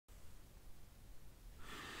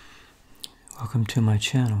Welcome to my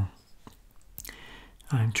channel.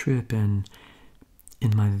 I'm Trip, and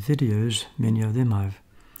in my videos, many of them I've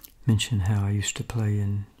mentioned how I used to play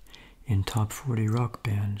in top 40 rock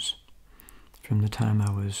bands from the time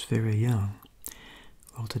I was very young.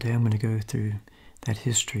 Well, today I'm going to go through that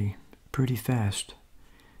history pretty fast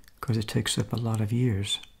because it takes up a lot of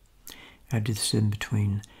years. I did this in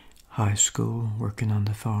between high school, working on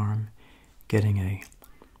the farm, getting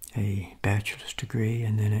a bachelor's degree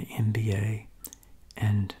and then an MBA.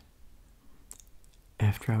 And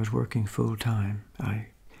after I was working full time,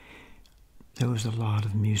 there was a lot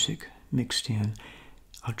of music mixed in.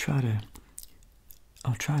 I'll try to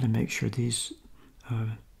make sure these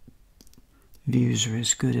views are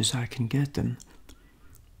as good as I can get them.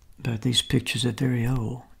 But these pictures are very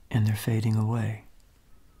old and they're fading away.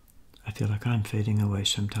 I feel like I'm fading away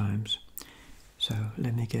sometimes. So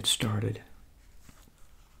let me get started.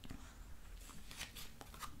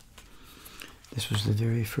 This was the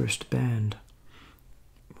very first band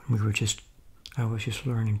when I was just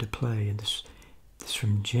learning to play, and this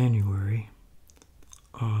from January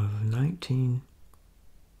of trying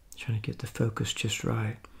to get the focus just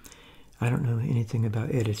right. I don't know anything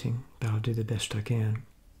about editing, but I'll do the best I can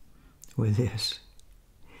with this.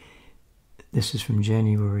 This is from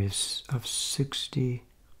January of 67.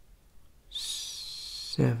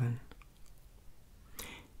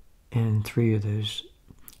 And three of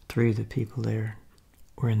the people there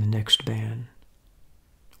were in the next band.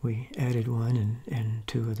 We added one and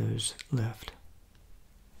two of those left.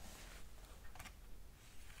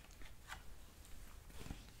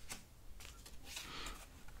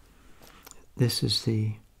 This is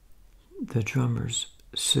the drummer's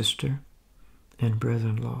sister and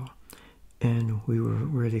brother-in-law, and we were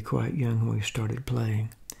really quite young when we started playing,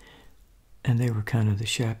 and they were kind of the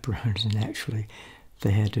chaperones, and actually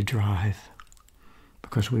they had to drive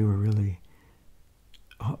because we were really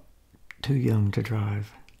too young to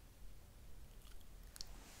drive.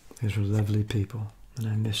 Those were lovely people, and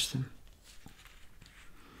I miss them.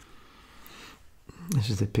 This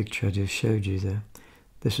is the picture I just showed you.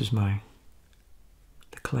 This is the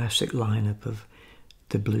classic lineup of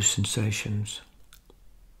the Blues Sensations.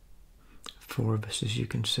 Four of us, as you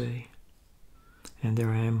can see. And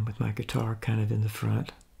there I am with my guitar kind of in the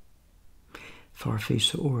front.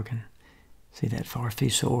 Farfisa organ. See that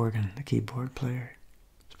Farfisa organ the keyboard player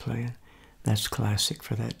is playing? That's classic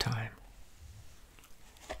for that time.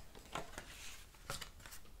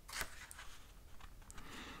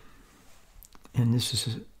 And this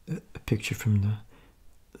is a picture from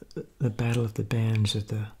the Battle of the Bands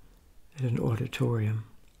at an auditorium.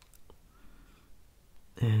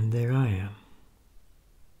 And there I am.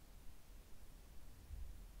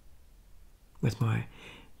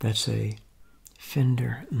 That's a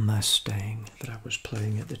Fender Mustang that I was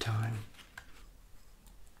playing at the time.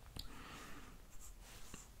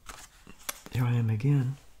 Here I am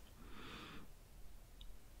again.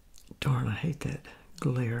 Darn, I hate that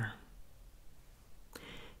glare.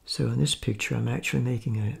 So in this picture, I'm actually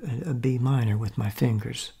making a B minor with my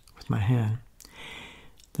fingers, with my hand.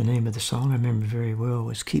 The name of the song I remember very well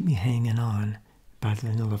was Keep Me Hanging On by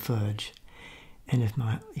Vanilla Fudge. And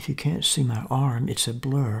if you can't see my arm, it's a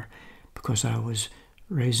blur because I was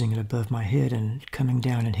raising it above my head and coming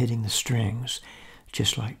down and hitting the strings,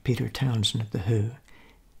 just like Peter Townsend of The Who.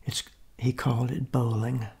 He called it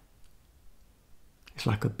bowling. It's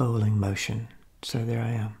like a bowling motion. So there I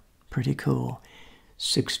am. Pretty cool.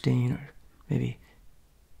 16 or maybe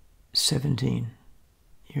 17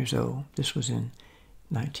 years old. This was in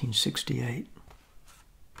 1968.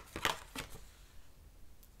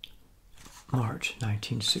 March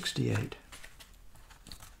 1968.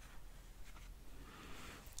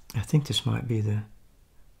 I think this might be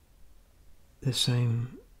the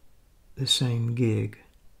same gig.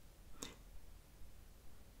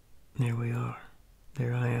 There we are.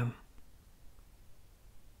 There I am.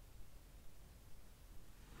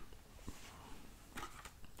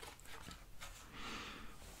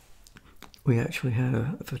 We actually had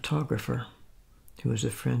a photographer who was a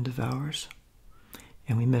friend of ours,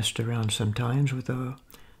 and we messed around sometimes with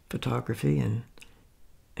photography, and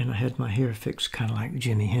I had my hair fixed kind of like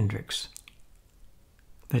Jimi Hendrix.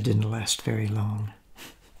 That didn't last very long.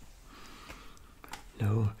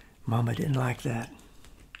 No, Mama didn't like that.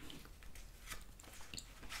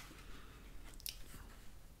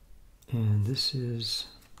 And this is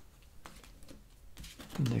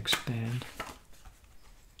the next band.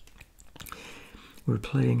 We're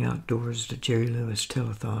playing outdoors at Jerry Lewis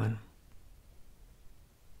Telethon.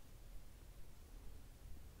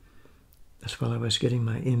 That's while I was getting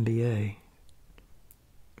my MBA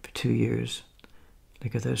for 2 years.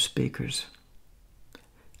 Look at those speakers.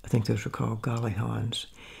 I think those were called Gollyhons.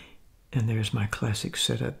 And there's my classic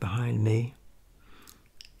setup behind me.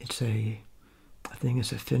 It's I think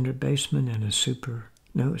it's a Fender Bassman and a it's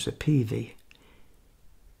a Peavey.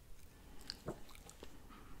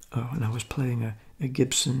 Oh, and I was playing a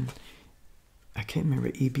Gibson, I can't remember,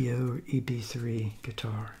 EBO or EB3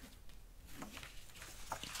 guitar.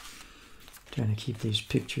 Trying to keep these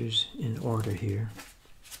pictures in order here.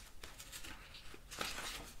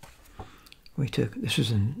 This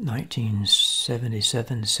was in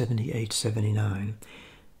 1977, 78, 79.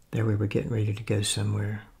 There we were getting ready to go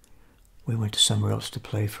somewhere. We went to somewhere else to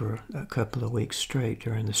play for a couple of weeks straight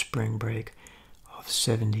during the spring break of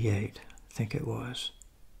 78, I think it was.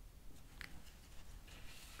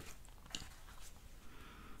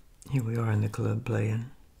 Here we are in the club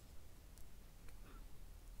playing.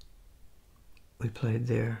 We played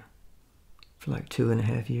there for like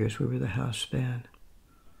 2.5 years. We were the house band.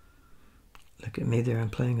 Look at me there.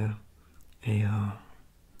 I'm playing a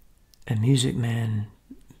Music Man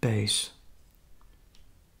bass,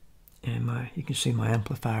 and you can see my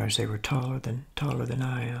amplifiers. They were taller than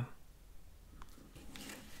I am.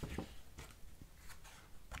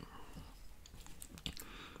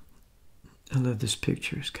 I love this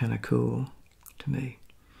picture. It's kind of cool to me.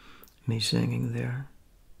 Me singing there.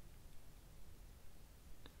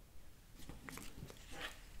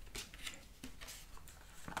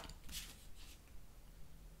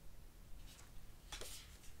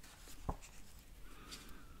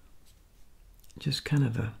 Just kind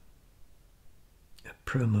of a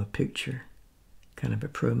promo picture, kind of a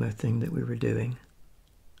promo thing that we were doing.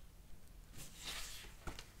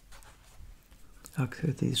 I'll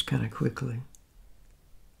cut these kind of quickly.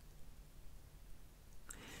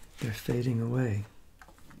 They're fading away.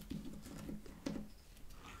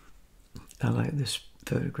 I like this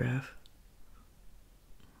photograph.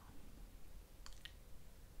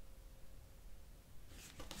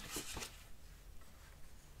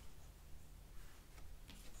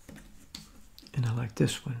 And I like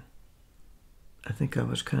this one. I think I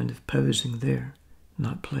was kind of posing there,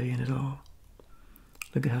 not playing at all.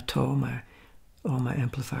 Look at how tall all my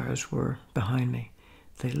amplifiers were behind me.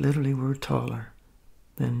 They literally were taller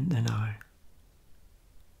than I.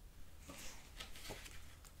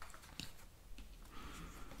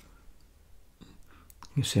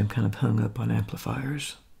 You see I'm kind of hung up on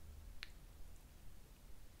amplifiers.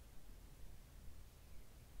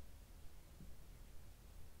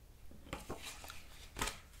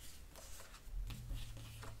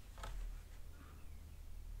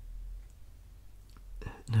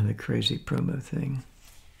 Another crazy promo thing.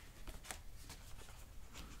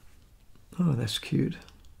 Oh, that's cute.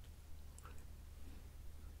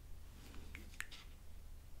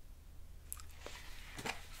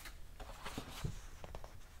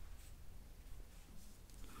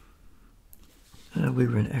 We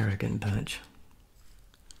were an arrogant bunch.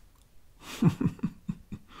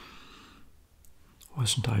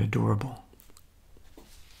 Wasn't I adorable?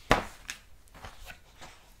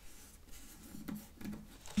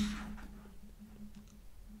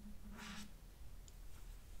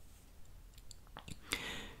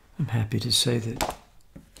 I'm happy to say that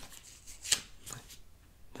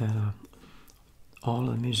all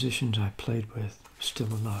the musicians I played with are still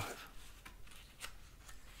alive.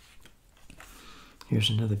 Here's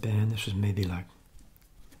another band. This was maybe like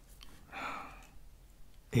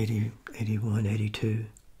 80, 81, 82.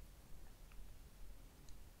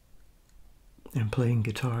 And I'm playing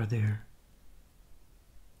guitar there.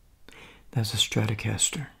 That's a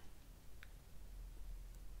Stratocaster.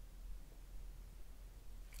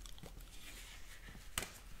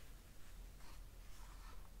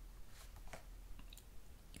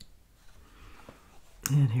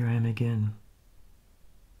 And here I am again.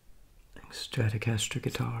 Stratocaster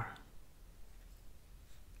guitar.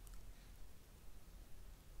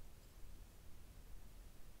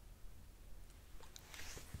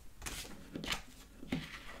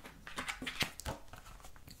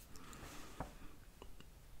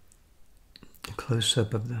 A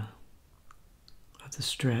close-up of the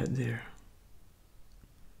Strat there.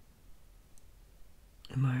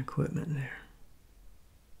 And my equipment there.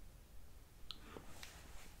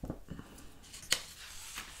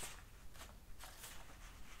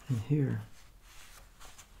 And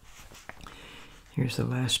here's the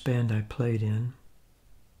last band I played in,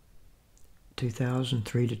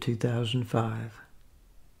 2003 to 2005.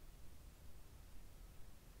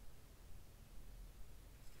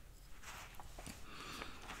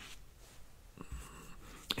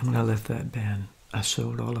 And when I left that band, I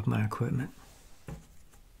sold all of my equipment.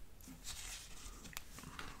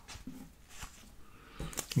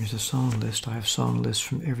 Here's a song list. I have song lists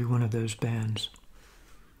from every one of those bands.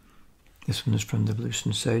 This one is from the Blue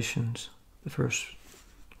Sensations, the first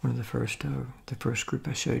group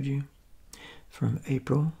I showed you, from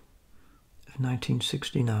April of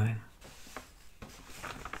 1969.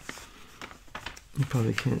 You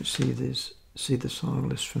probably can't see the song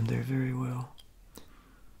list from there very well.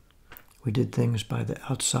 We did things by the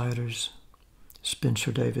Outsiders,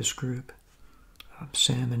 Spencer Davis Group,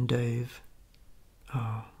 Sam and Dave,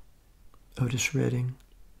 Otis Redding.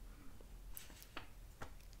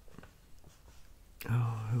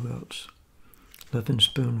 Who else? Lovin'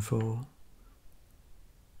 Spoonful,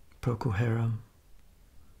 Procol Harum,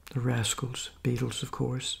 The Rascals, Beatles, of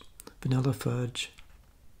course, Vanilla Fudge,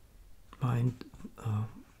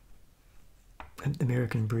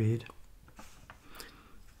 American Breed.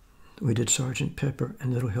 We did Sgt. Pepper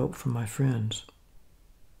and Little Help from My Friends.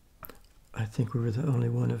 I think we were the only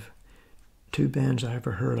one of 2 bands I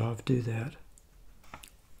ever heard of do that.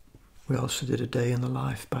 We also did A Day in the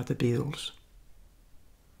Life by the Beatles.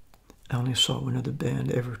 I only saw one other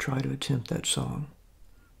band ever try to attempt that song.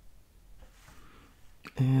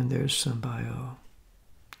 And there's some by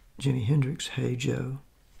Jimi Hendrix, Hey Joe.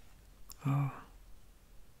 The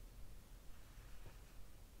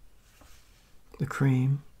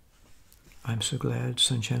Cream, I'm So Glad,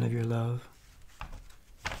 Sunshine of Your Love.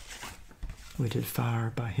 We did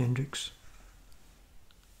Fire by Hendrix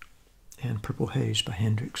and Purple Haze by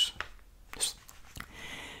Hendrix.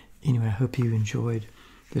 Anyway, I hope you enjoyed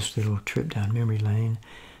this little trip down memory lane.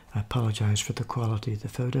 I apologize for the quality of the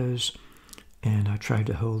photos, and I tried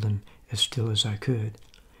to hold them as still as I could.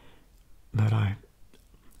 But I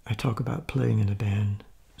talk about playing in a band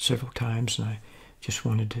several times, and I just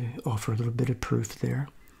wanted to offer a little bit of proof there,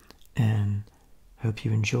 and hope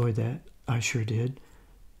you enjoyed that. I sure did,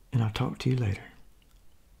 and I'll talk to you later.